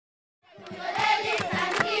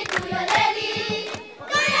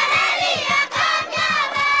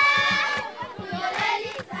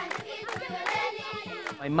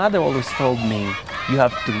mother always told me, you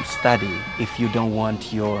have to study if you don't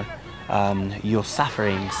want your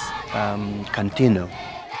sufferings continue.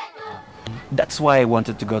 That's why I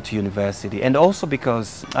wanted to go to university, and also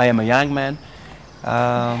because I am a young man.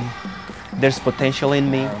 There's potential in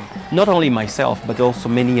me, not only myself, but also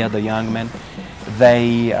many other young men.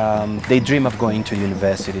 They dream of going to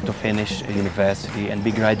university, to finish university and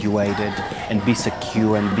be graduated and be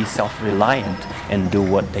secure and be self-reliant and do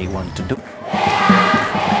what they want to do.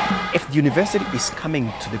 If the university is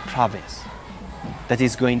coming to the province, that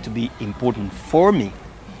is going to be important for me,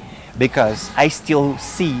 because I still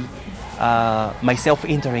see myself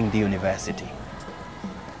entering the university.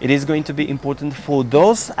 It is going to be important for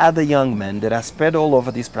those other young men that are spread all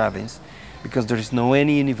over this province, because there is no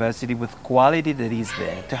any university with quality that is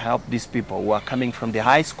there to help these people who are coming from the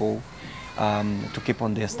high school to keep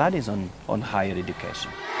on their studies on higher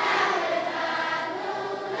education.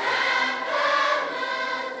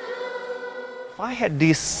 If I had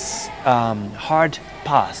this hard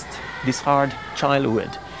past, this hard childhood,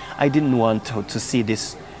 I didn't want to see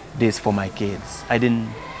this for my kids. I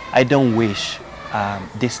don't wish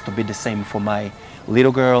this to be the same for my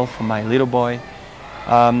little girl, for my little boy.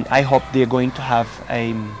 I hope they're going to have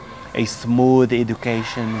a smooth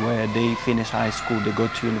education where they finish high school, they go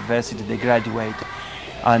to university, they graduate,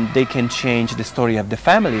 and they can change the story of the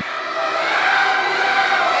family.